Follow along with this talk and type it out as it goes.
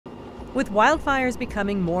With wildfires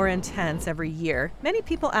becoming more intense every year, many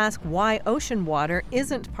people ask why ocean water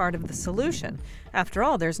isn't part of the solution. After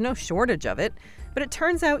all, there's no shortage of it. But it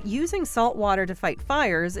turns out using salt water to fight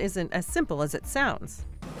fires isn't as simple as it sounds.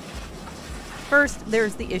 First,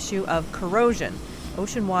 there's the issue of corrosion.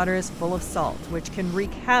 Ocean water is full of salt, which can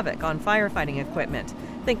wreak havoc on firefighting equipment.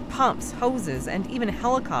 Think pumps, hoses, and even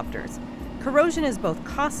helicopters. Corrosion is both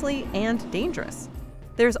costly and dangerous.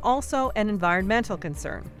 There's also an environmental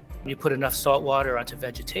concern. When you put enough salt water onto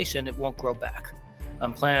vegetation, it won't grow back.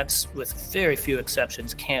 Plants, with very few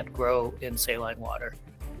exceptions, can't grow in saline water.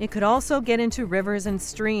 It could also get into rivers and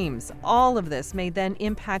streams. All of this may then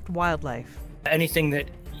impact wildlife. Anything that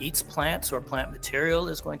eats plants or plant material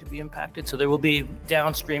is going to be impacted, so there will be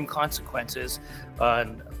downstream consequences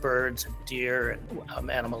on birds and deer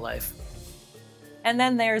and animal life. And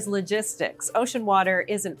then there's logistics. Ocean water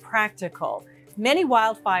isn't practical. Many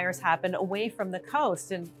wildfires happen away from the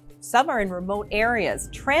coast, and some are in remote areas.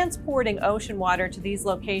 Transporting ocean water to these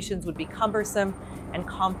locations would be cumbersome and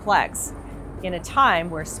complex in a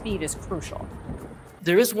time where speed is crucial.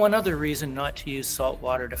 There is one other reason not to use salt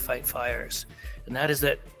water to fight fires, and that is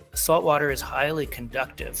that salt water is highly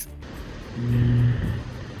conductive.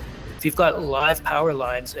 If you've got live power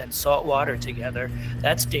lines and salt water together,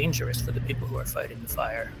 that's dangerous for the people who are fighting the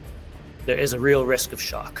fire. There is a real risk of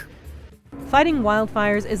shock. Fighting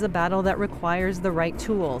wildfires is a battle that requires the right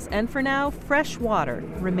tools, and for now, fresh water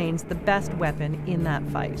remains the best weapon in that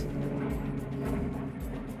fight.